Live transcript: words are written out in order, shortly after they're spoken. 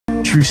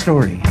true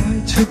story.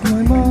 I took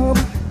my mom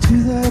to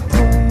the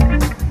prom.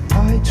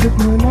 I took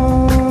my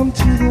mom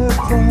to the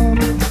prom.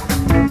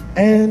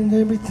 And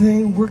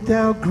everything worked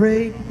out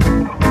great.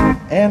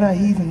 And I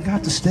even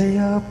got to stay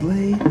up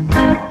late.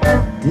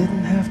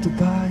 Didn't have to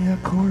buy a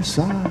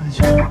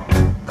corsage.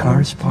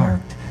 Cars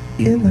parked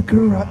in the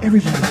garage.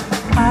 Everybody.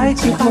 I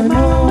took my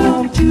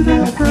mom to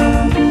the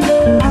prom.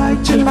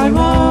 I took my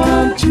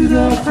mom to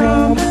the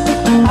prom.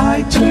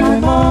 I took my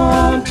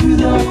mom to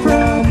the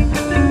prom.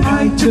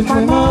 I took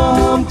my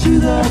mom to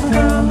the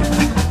prom.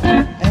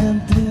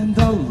 And then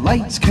the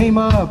lights came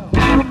up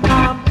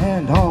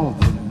and all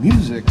the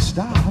music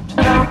stopped.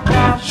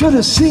 Should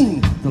have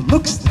seen the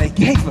looks they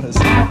gave us.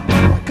 Oh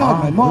my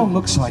God, my mom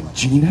looks like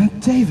Gina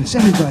Davis.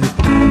 Everybody.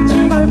 I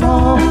took my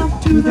mom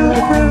to the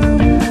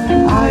prom.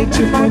 I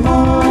took my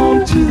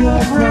mom to the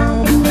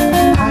prom.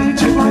 I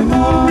took my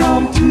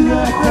mom to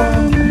the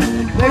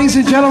prom. Ladies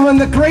and gentlemen,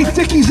 the great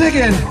Dickie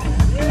Ziggens.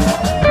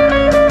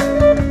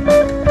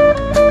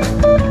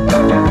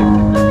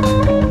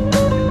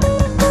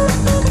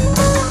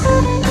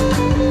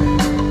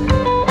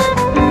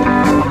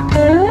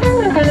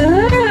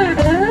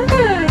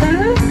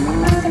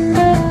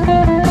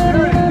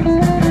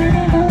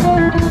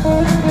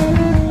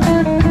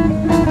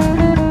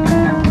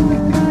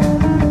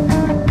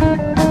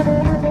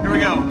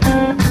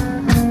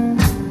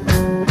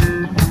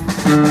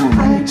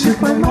 I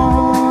took my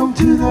mom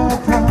to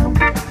the prom.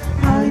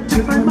 I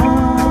took my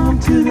mom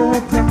to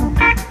the prom.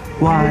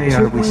 Why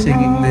are we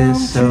singing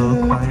this so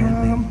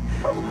quietly?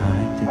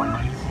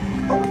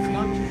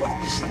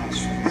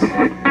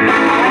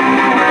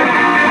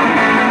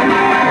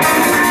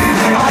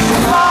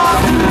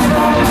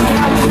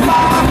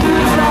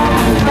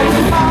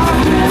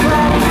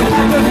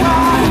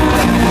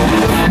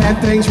 And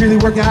things really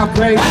worked out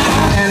great.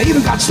 And I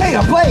even got to stay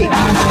up late.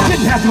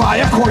 Didn't have to buy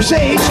a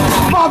corsage.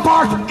 Mom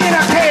parked in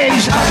a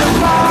cage.